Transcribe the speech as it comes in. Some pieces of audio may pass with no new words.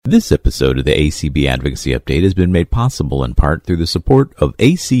This episode of the ACB Advocacy Update has been made possible in part through the support of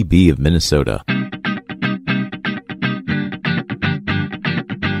ACB of Minnesota.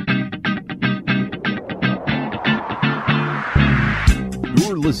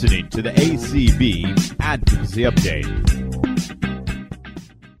 You're listening to the ACB Advocacy Update.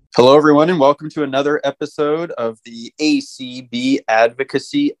 Hello, everyone, and welcome to another episode of the ACB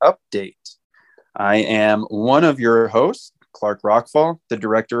Advocacy Update. I am one of your hosts, Clark Rockfall, the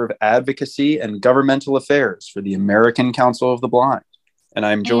Director of Advocacy and Governmental Affairs for the American Council of the Blind. And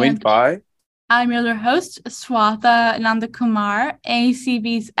I'm joined by... I'm your other host, Swatha Nandakumar,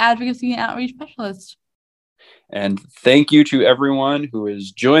 ACB's Advocacy and Outreach Specialist. And thank you to everyone who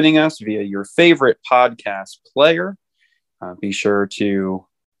is joining us via your favorite podcast player. Be sure to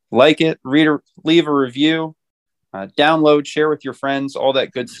like it, leave a review, download, share with your friends, all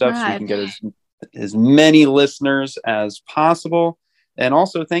that good stuff so we can get as many listeners as possible. And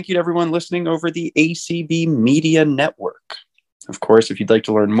also thank you to everyone listening over the ACB Media Network. Of course, if you'd like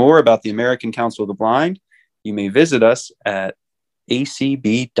to learn more about the American Council of the Blind, you may visit us at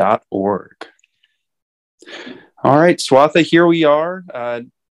acb.org. All right, Swatha, here we are.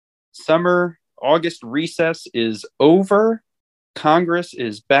 Summer, August recess is over. Congress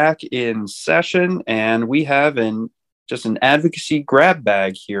is back in session, and we have just an advocacy grab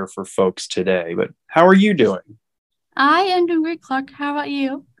bag here for folks today. But how are you doing? I am doing great, Clark. How about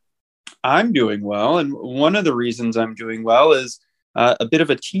you? I'm doing well. And one of the reasons I'm doing well is a bit of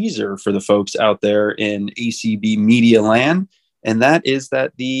a teaser for the folks out there in ACB Media Land. And that is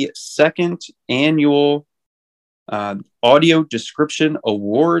that the second annual Audio Description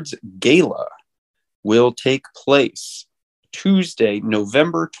Awards Gala will take place Tuesday,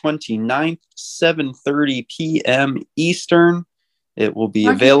 November 29th, 7:30 p.m. Eastern. It will be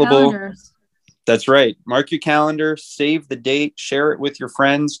available. That's right. Mark your calendar, save the date, share it with your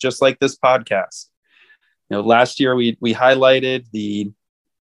friends, just like this podcast. Last year we highlighted the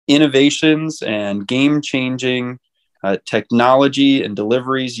innovations and game-changing technology and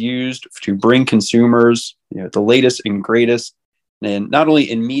deliveries used to bring consumers the latest and greatest, and not only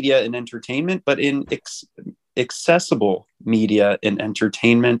in media and entertainment, but in accessible media and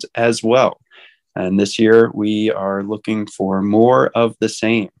entertainment as well. And this year we are looking for more of the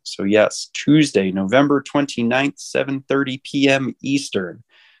same. So yes, Tuesday, November 29th, 7:30 p.m. Eastern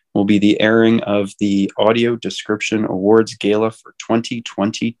will be the airing of the Audio Description Awards Gala for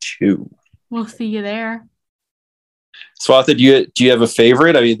 2022. We'll see you there. Swatha, do you have a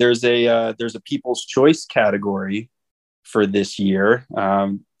favorite? I mean, there's a People's Choice category for this year.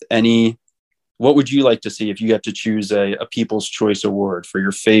 What would you like to see if you got to choose a People's Choice Award for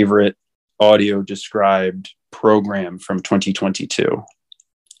your favorite audio described program from 2022?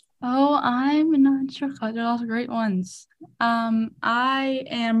 Oh, I'm not sure. They're all great ones. I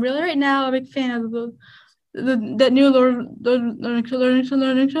am really right now a big fan of that new Lord of the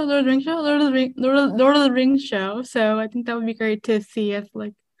Rings show. So I think that would be great to see if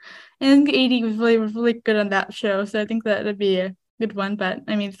and AD was really good on that show. So I think that would be a good one. But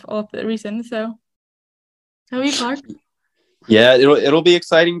I mean, it's all recent. So how are you, Clark? Yeah, it'll be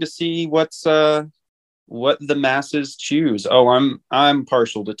exciting to see what the masses choose. Oh, I'm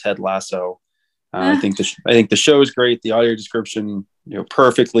partial to Ted Lasso. I think the show is great. The audio description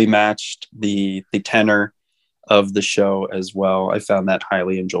perfectly matched the tenor of the show as well. I found that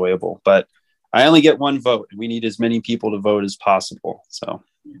highly enjoyable. But I only get one vote, and we need as many people to vote as possible. So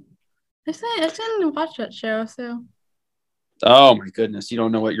I didn't watch that show. So. Oh my goodness, you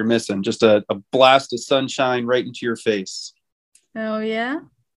don't know what you're missing. Just a blast of sunshine right into your face. Oh yeah?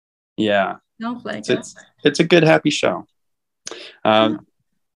 Yeah. Don't like it's a good, happy show.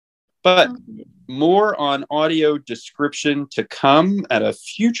 But more on audio description to come at a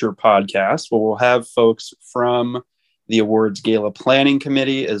future podcast where we'll have folks from the Awards Gala Planning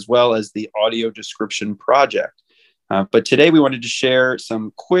Committee as well as the Audio Description Project. But today we wanted to share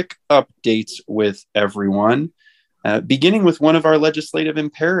some quick updates with everyone. Beginning with one of our legislative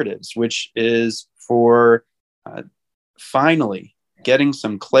imperatives, which is for finally getting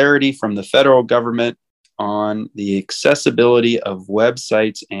some clarity from the federal government on the accessibility of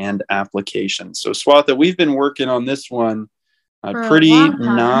websites and applications. So Swatha, we've been working on this one pretty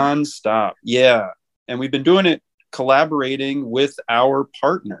nonstop. Yeah. And we've been doing it collaborating with our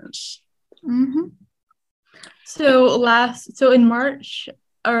partners. Mm-hmm. So in March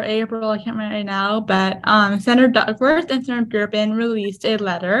or April, I can't remember right now, but Senator Duckworth and Senator Durbin released a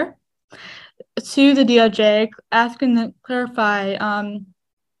letter to the DOJ asking to clarify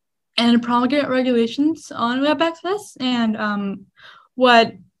and promulgate regulations on web access and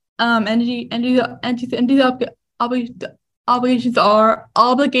what entities obligations are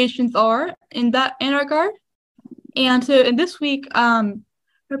in regard. And so in this week,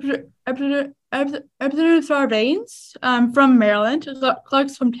 Representative Sarbanes from Maryland,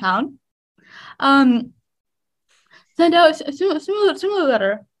 Clark's hometown, sent out a similar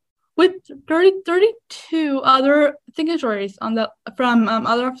letter with 32 other signatories from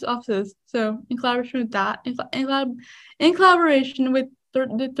other offices. So in collaboration with that, in collaboration with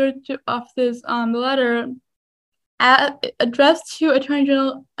the 32 offices, the letter addressed to Attorney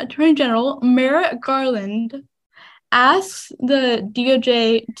General Merrick Garland asks the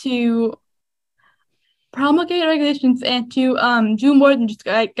DOJ to promulgate regulations and to do more than just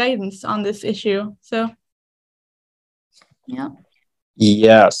guidance on this issue. So, yeah.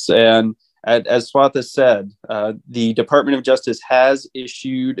 Yes, and as Swatha said, the Department of Justice has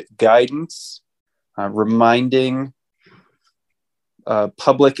issued guidance reminding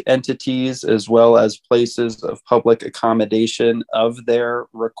public entities as well as places of public accommodation of their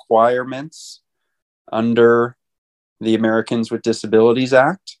requirements under the Americans with Disabilities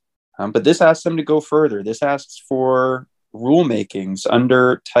Act. But this asks them to go further. This asks for rulemakings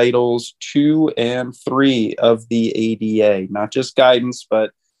under Titles 2 and 3 of the ADA, not just guidance,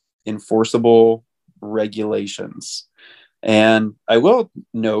 but enforceable regulations. And I will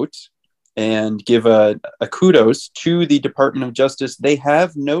note and give a kudos to the Department of Justice. They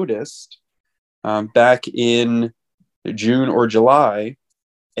have noticed back in June or July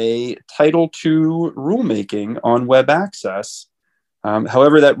a Title II rulemaking on web access.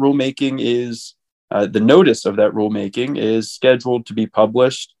 However, that rulemaking is, the notice of that rulemaking is scheduled to be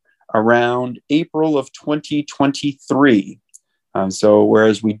published around April of 2023. So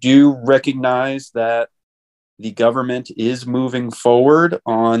whereas we do recognize that the government is moving forward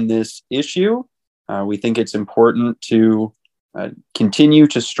on this issue, we think it's important to continue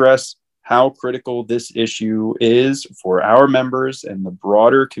to stress how critical this issue is for our members and the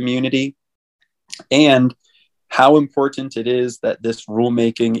broader community, and how important it is that this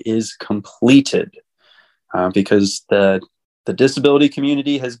rulemaking is completed, because the disability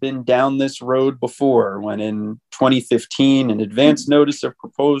community has been down this road before, when in 2015 an advance notice of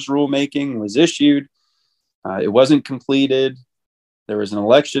proposed rulemaking was issued. It wasn't completed. There was an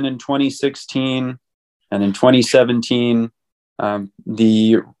election in 2016, and in 2017,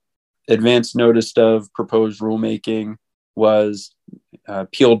 the advance notice of proposed rulemaking was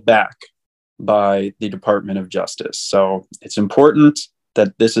peeled back by the Department of Justice. So it's important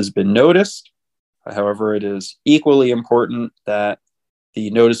that this has been noticed. However, it is equally important that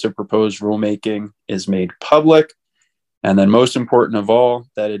the notice of proposed rulemaking is made public. And then most important of all,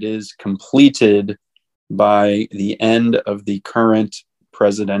 that it is completed by the end of the current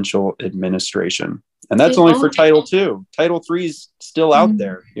presidential administration. And that's only for Title II. Title III is still out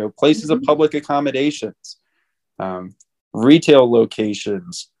there. You know, places of public accommodations, retail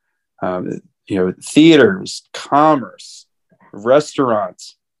locations, theaters, commerce,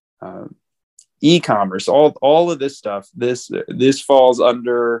 restaurants, e-commerce, all of this stuff. This falls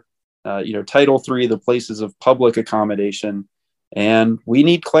under Title III, the places of public accommodation, and we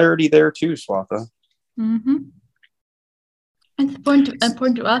need clarity there too, Swatha. Mm-hmm. It's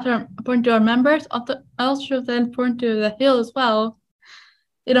important to our members. Also important to the Hill as well.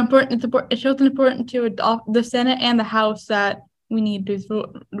 It shows important to the Senate and the House that we need this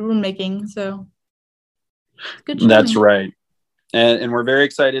rulemaking. So good. That's right. And we're very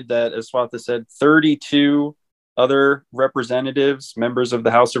excited that, as Swatha said, 32 other representatives, members of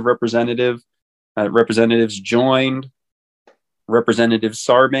the House of Representatives, joined Representative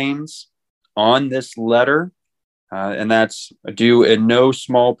Sarbanes on this letter. And that's due in no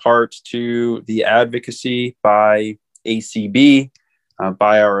small part to the advocacy by ACB,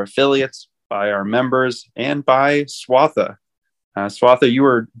 by our affiliates, by our members, and by Swatha. Swatha, you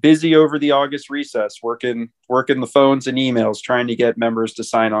were busy over the August recess, working the phones and emails, trying to get members to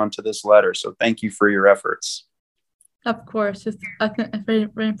sign on to this letter. So thank you for your efforts. Of course, it's a very,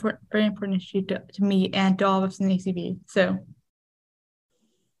 very important issue to me and to all of us in the ACB. So.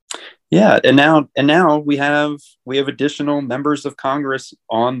 Yeah, and now we have additional members of Congress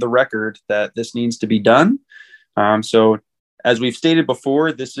on the record that this needs to be done. So, as we've stated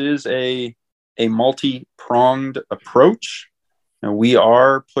before, this is a multi-pronged approach. And we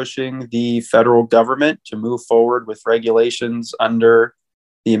are pushing the federal government to move forward with regulations under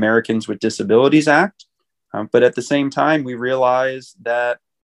the Americans with Disabilities Act. But at the same time, we realize that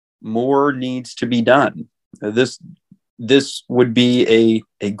more needs to be done. This would be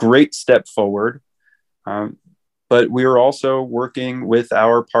a great step forward, but we are also working with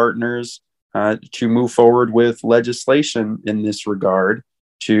our partners to move forward with legislation in this regard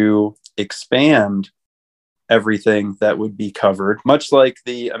to expand everything that would be covered, much like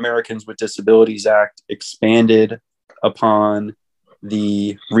the Americans with Disabilities Act expanded upon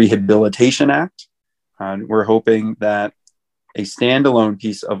the Rehabilitation Act. We're hoping that a standalone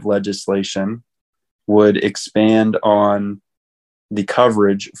piece of legislation would expand on the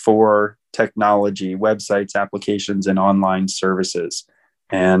coverage for technology, websites, applications, and online services.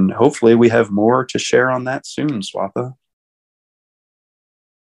 And hopefully we have more to share on that soon, Swatha.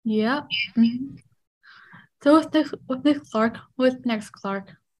 Yeah. Mm-hmm. So what's next,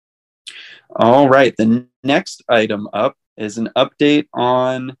 Clark? All right. The next item up is an update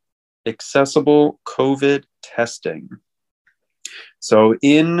on accessible COVID testing. So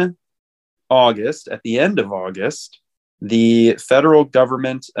in August, at the end of August, the federal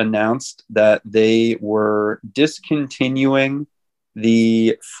government announced that they were discontinuing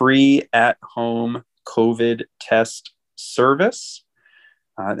the free at-home COVID test service.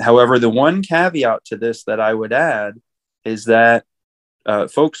 However, the one caveat to this that I would add is that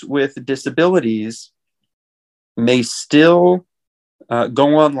folks with disabilities may still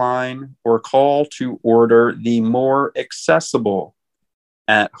go online or call to order the more accessible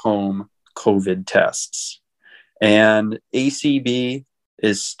at-home COVID tests. And ACB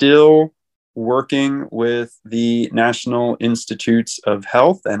is still working with the National Institutes of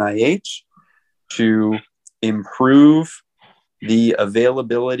Health, NIH, to improve the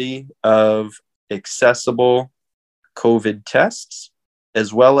availability of accessible COVID tests,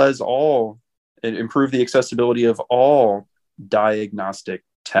 as well as improve the accessibility of all diagnostic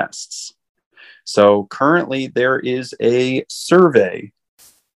tests. So currently there is a survey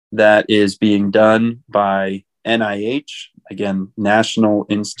that is being done by NIH, again, National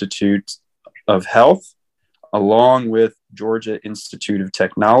Institute of Health, along with Georgia Institute of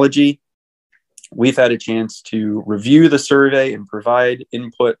Technology. We've had a chance to review the survey and provide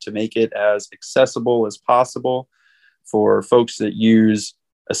input to make it as accessible as possible for folks that use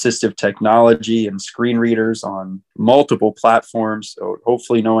assistive technology and screen readers on multiple platforms. So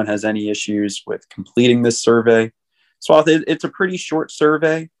hopefully no one has any issues with completing this survey. So it's a pretty short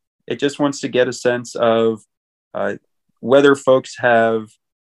survey. It just wants to get a sense of whether folks have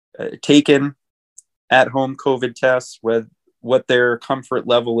taken at-home COVID tests, what their comfort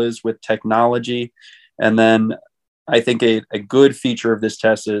level is with technology. And then I think a good feature of this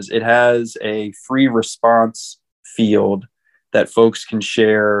test is it has a free response field that folks can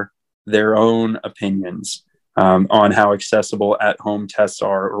share their own opinions on how accessible at-home tests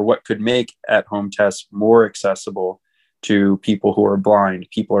are, or what could make at-home tests more accessible to people who are blind,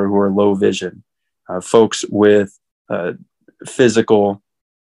 people who are low vision, folks with physical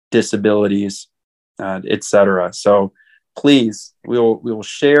disabilities, etc. So please, we will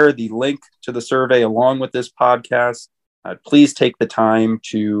share the link to the survey along with this podcast. Please take the time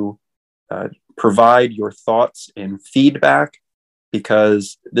to provide your thoughts and feedback,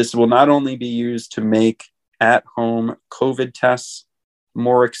 because this will not only be used to make at-home COVID tests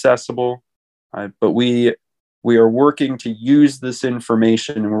more accessible, but we are working to use this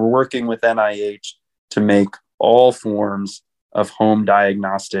information, and we're working with NIH to make all forms of home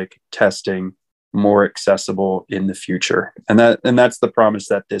diagnostic testing more accessible in the future. And that's the promise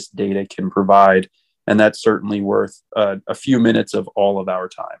that this data can provide. And that's certainly worth a few minutes of all of our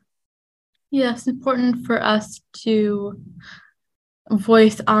time. Yeah, it's important for us to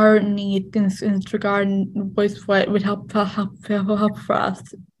voice our needs in this regard, and voice what would help for us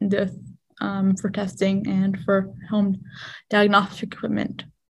this, for testing and for home diagnostic equipment.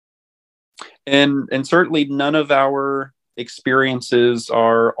 And certainly none of our experiences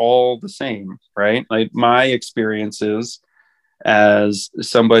are all the same, right? Like my experiences as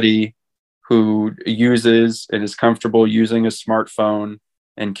somebody who uses and is comfortable using a smartphone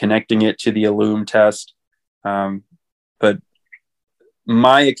and connecting it to the Illume test, but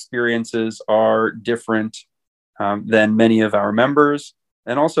my experiences are different than many of our members,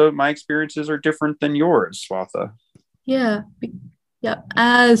 and also my experiences are different than yours, Swatha. Yeah.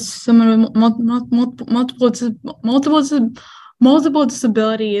 As someone with multiple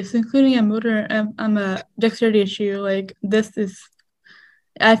disabilities, including a dexterity issue, like this is,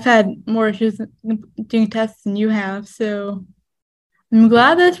 I've had more issues doing tests than you have, so I'm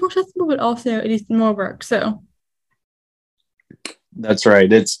glad that it's more accessible, but also it needs more work. So that's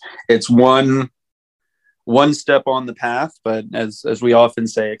right. It's one step on the path, but as we often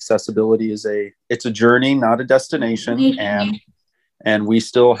say, accessibility is a journey, not a destination, and we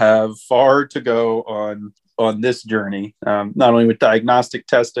still have far to go on this journey, not only with diagnostic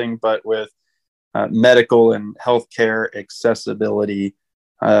testing, but with medical and healthcare accessibility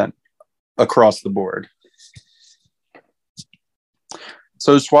across the board.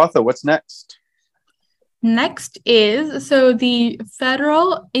 So Swatha, what's next? Next is, so the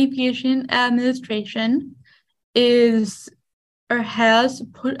Federal Aviation Administration is or has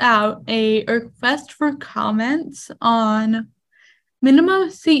put out a request for comments on minimum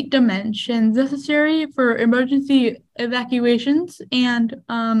seat dimensions necessary for emergency evacuations and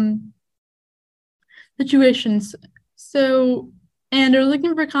situations. So, and they're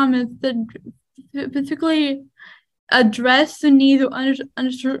looking for comments that particularly address the needs of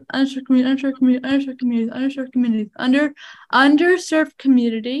underserved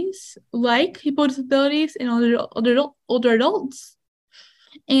communities like people with disabilities and older adults.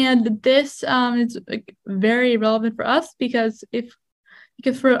 And this is very relevant for us because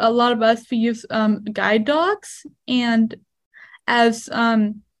for a lot of us we use guide dogs, and as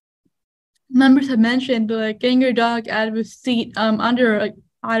members have mentioned, like getting your dog out of a seat out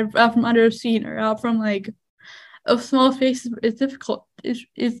from under a seat or out from like a small space is difficult.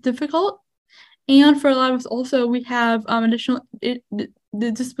 Is difficult, and for a lot of us also we have additional the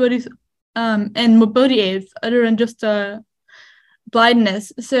disabilities and mobility aids other than just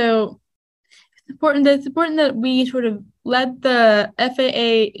blindness. So it's important that we sort of let the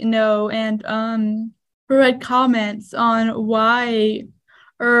FAA know and provide comments on why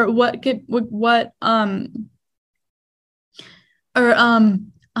or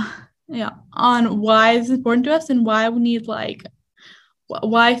on why it's important to us and why we need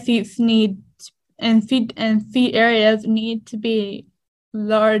why seats need and feet areas need to be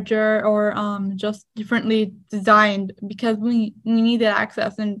larger or just differently designed, because we need that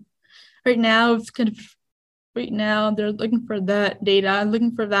access. And right now they're looking for that data,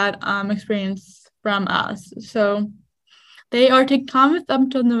 looking for that experience from us. So they are taking comments up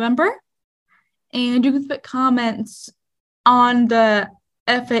until November, and you can put comments on the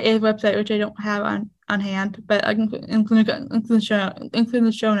FAA website, which I don't have on hand, but I can include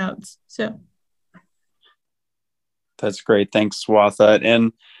the show notes. So that's great. Thanks, Swatha.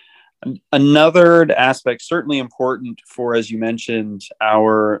 And another aspect certainly important for, as you mentioned,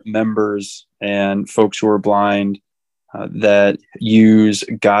 our members and folks who are blind that use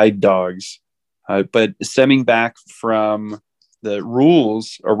guide dogs. But stemming back from the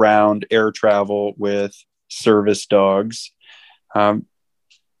rules around air travel with service dogs,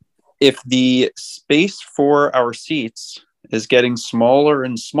 if the space for our seats is getting smaller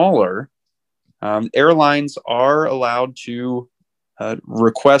and smaller, airlines are allowed to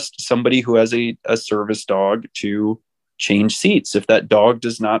request somebody who has a service dog to change seats if that dog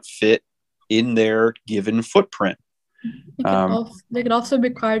does not fit in their given footprint. They could also be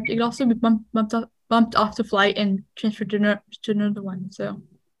required. It could also be bumped off the flight and transferred to another one. So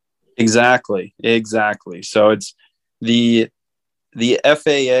exactly. So it's the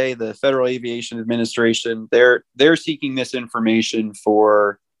FAA, the Federal Aviation Administration. They're seeking this information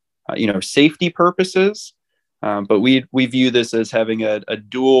for safety purposes, but we view this as having a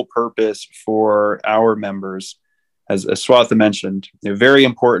dual purpose for our members, as Swatha mentioned. They're very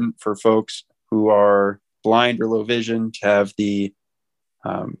important for folks who are blind or low vision to have the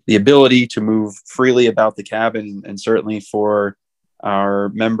ability to move freely about the cabin, and certainly for our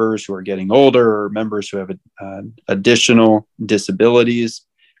members who are getting older or members who have additional disabilities,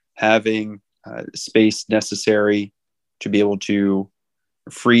 having space necessary to be able to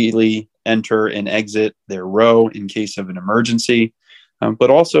freely enter and exit their row in case of an emergency,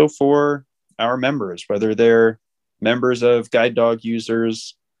 but also for our members, whether they're members of Guide Dog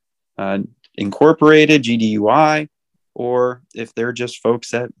Users Incorporated, GDUI, or if they're just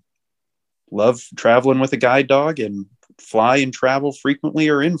folks that love traveling with a guide dog and fly and travel frequently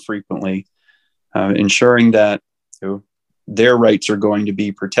or infrequently, ensuring that their rights are going to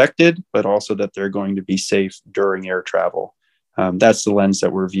be protected, but also that they're going to be safe during air travel. That's the lens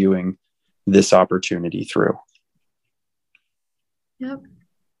that we're viewing this opportunity through. Yep.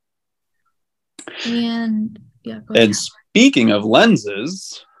 And speaking of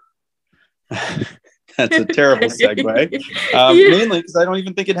lenses, that's a terrible segue. Mainly because I don't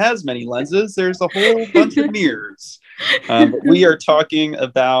even think it has many lenses. There's a whole bunch of mirrors. We are talking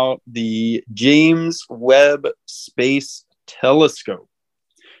about the James Webb Space Telescope.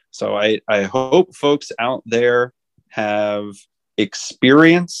 So I hope folks out there have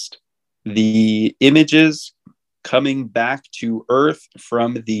experienced the images coming back to Earth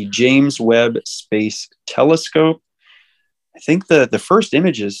from the James Webb Space Telescope. I think the first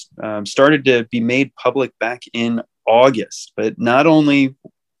images started to be made public back in August, but not only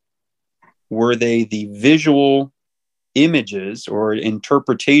were they the visual images or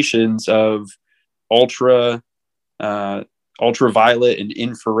interpretations of ultraviolet and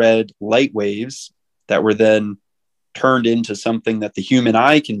infrared light waves that were then turned into something that the human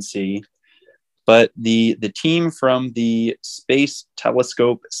eye can see, but the team from the Space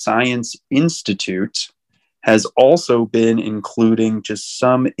Telescope Science Institute has also been including just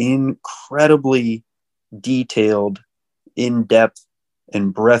some incredibly detailed, in-depth,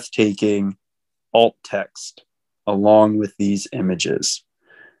 and breathtaking alt text along with these images.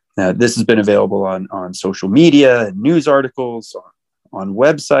 Now, this has been available on social media and news articles, on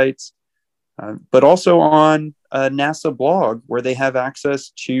websites, but also on a NASA blog where they have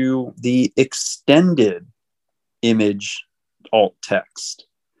access to the extended image alt text.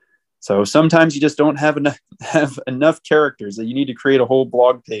 So sometimes you just don't have enough characters that you need to create a whole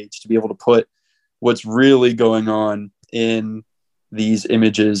blog page to be able to put what's really going on in these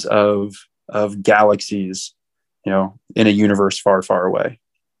images of galaxies, in a universe far, far away.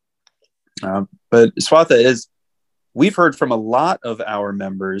 But Swatha, we've heard from a lot of our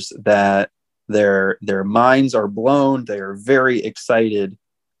members that their minds are blown. They are very excited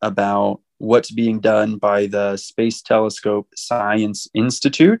about what's being done by the Space Telescope Science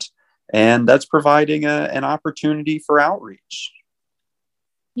Institute, and that's providing an opportunity for outreach.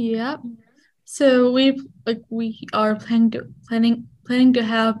 Yep. So we are planning to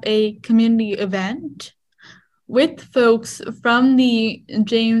have a community event with folks from the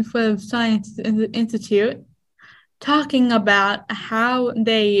James Webb Science Institute, talking about how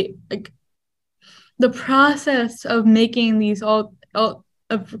the process of making these of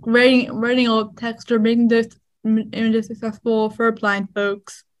writing alt text or making those images accessible for blind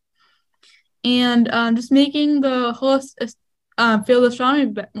folks, and just making the whole field of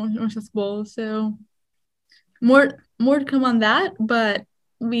astronomy more accessible. So more to come on that, but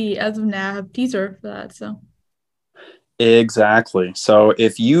we as of now have a teaser for that. So exactly. So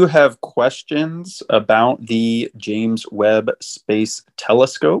if you have questions about the James Webb Space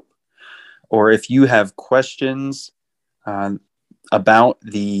Telescope, or if you have questions about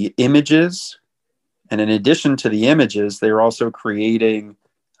the images, and in addition to the images, they're also creating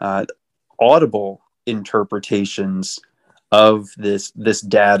audible interpretations of this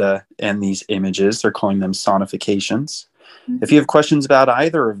data and these images. They're calling them sonifications. Mm-hmm. If you have questions about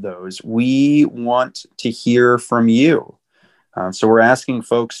either of those, we want to hear from you. So we're asking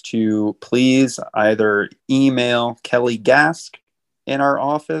folks to please either email Kelly Gask in our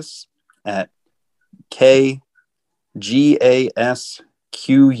office at KGASQUE,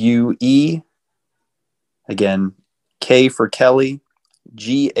 again, K for Kelly,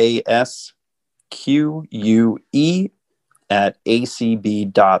 GASQUE at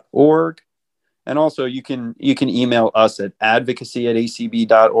acb.org. And also you can email us at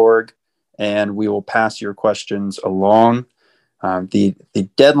advocacy@acb.org, and we will pass your questions along. The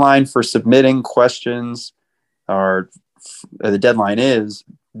deadline for submitting questions the deadline is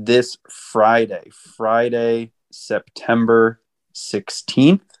this Friday, September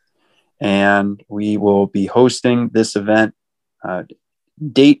 16th. And we will be hosting this event,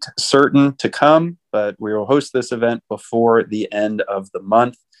 date certain to come, but we will host this event before the end of the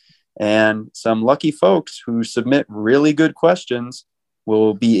month. And some lucky folks who submit really good questions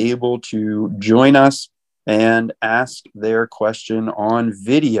will be able to join us and ask their question on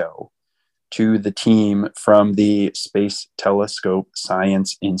video to the team from the Space Telescope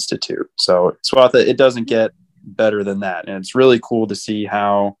Science Institute. So Swatha, it doesn't get better than that. And it's really cool to see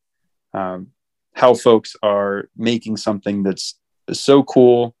how folks are making something that's so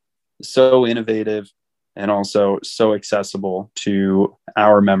cool, so innovative, and also so accessible to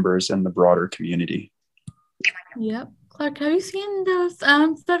our members and the broader community. Yep. Clark, have you seen those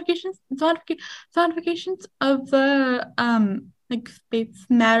certifications of the space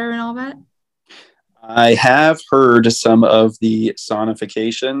matter and all that? I have heard some of the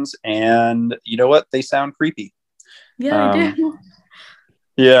sonifications, and you know what? They sound creepy. Yeah, they do.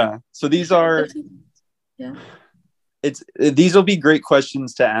 Yeah. So these are. Yeah. These will be great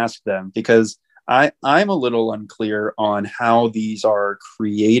questions to ask them, because I'm a little unclear on how these are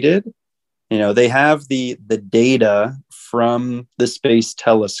created. They have the data from the Space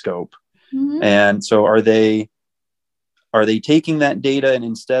Telescope. Mm-hmm. And so are they taking that data, and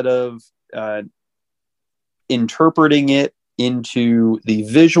instead of interpreting it into the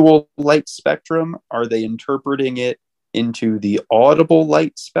visual light spectrum, are they interpreting it into the audible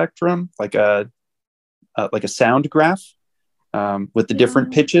light spectrum, like a sound graph with the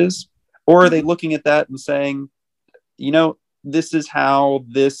different pitches? Or are they looking at that and saying, this is how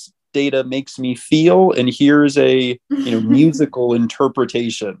this data makes me feel, and here's a musical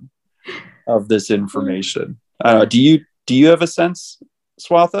interpretation of this information? Do you have a sense,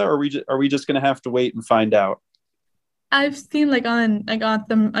 Swatha, or are we just going to have to wait and find out? I've seen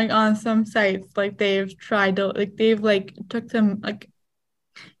on some sites, they've tried to they've took them,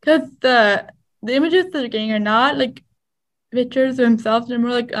 because the images that they're getting are not like pictures themselves, they're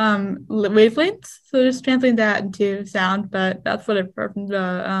more like wavelengths. So just translating that into sound, but that's what I've heard from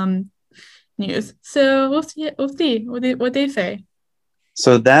the news. So we'll see what they say.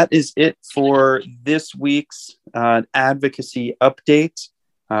 So that is it for this week's advocacy update.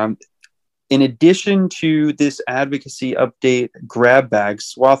 In addition to this advocacy update grab bag,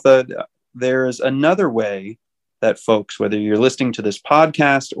 Swatha, there's another way that folks, whether you're listening to this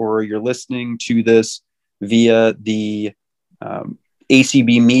podcast or you're listening to this via the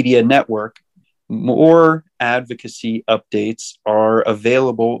ACB Media Network, more advocacy updates are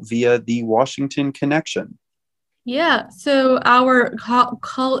available via the Washington Connection. Yeah, so our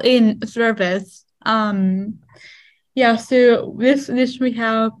call-in service. Yeah, so this we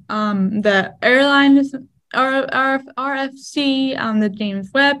have the airlines, RFC, the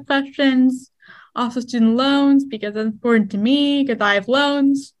James Webb questions, also student loans, because that's important to me because I have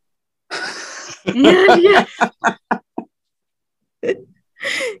loans.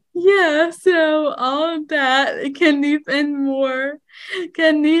 Yeah, so all of that can be and more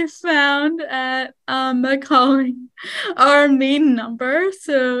can be found at by calling our main number,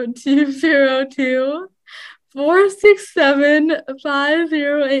 so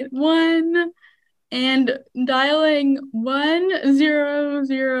 202-467-5081 and dialing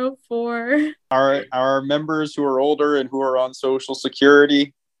 1004. Our members who are older and who are on Social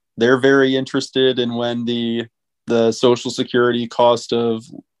Security, they're very interested in when the Social Security cost of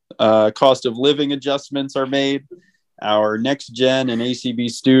living adjustments are made. Our next gen and ACB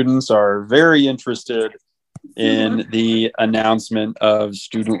students are very interested in the announcement of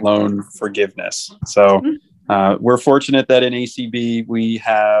student loan forgiveness. So we're fortunate that in ACB we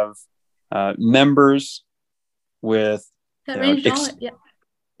have members with that range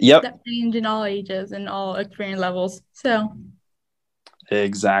that range in all ages and all experience levels. So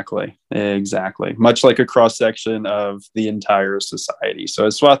Exactly. Much like a cross-section of the entire society. So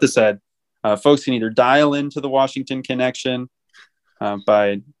as Swatha said, folks can either dial into the Washington Connection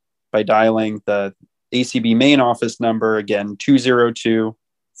by dialing the ACB main office number, again,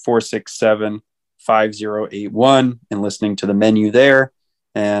 202-467-5081, and listening to the menu there.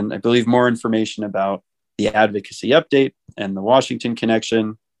 And I believe more information about the advocacy update and the Washington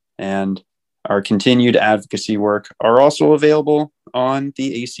Connection and our continued advocacy work are also available on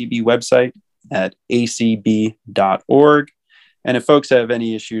the ACB website at acb.org. And if folks have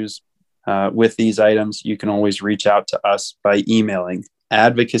any issues with these items, you can always reach out to us by emailing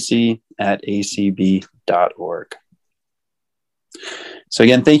advocacy@acb.org. So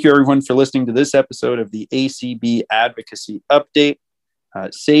again, thank you everyone for listening to this episode of the ACB Advocacy Update.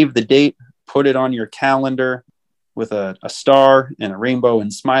 Save the date, put it on your calendar with a star and a rainbow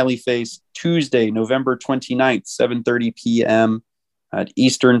and smiley face, Tuesday, November 29th, 7:30 p.m. at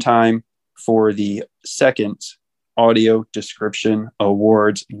Eastern Time for the second Audio Description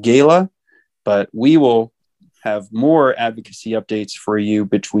Awards Gala. But we will have more advocacy updates for you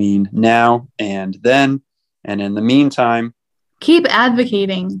between now and then. And in the meantime, keep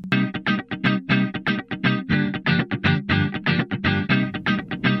advocating.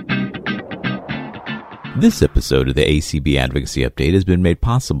 This episode of the ACB Advocacy Update has been made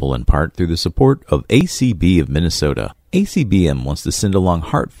possible in part through the support of ACB of Minnesota. ACBM wants to send along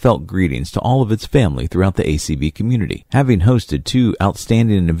heartfelt greetings to all of its family throughout the ACB community. Having hosted 2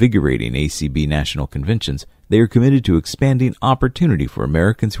 outstanding and invigorating ACB national conventions, they are committed to expanding opportunity for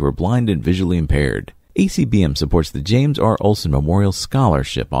Americans who are blind and visually impaired. ACBM supports the James R. Olson Memorial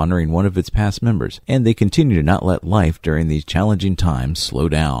Scholarship honoring one of its past members, and they continue to not let life during these challenging times slow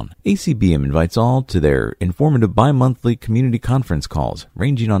down. ACBM invites all to their informative bi-monthly community conference calls,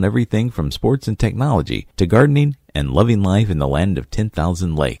 ranging on everything from sports and technology to gardening and loving life in the land of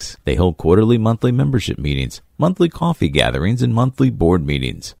 10,000 lakes. They hold quarterly, monthly membership meetings, monthly coffee gatherings, and monthly board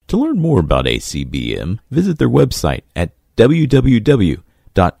meetings. To learn more about ACBM, visit their website at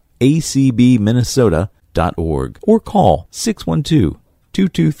www.acbminnesota.org or call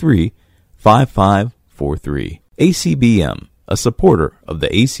 612-223-5543. ACBM, a supporter of the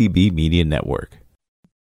ACB Media Network.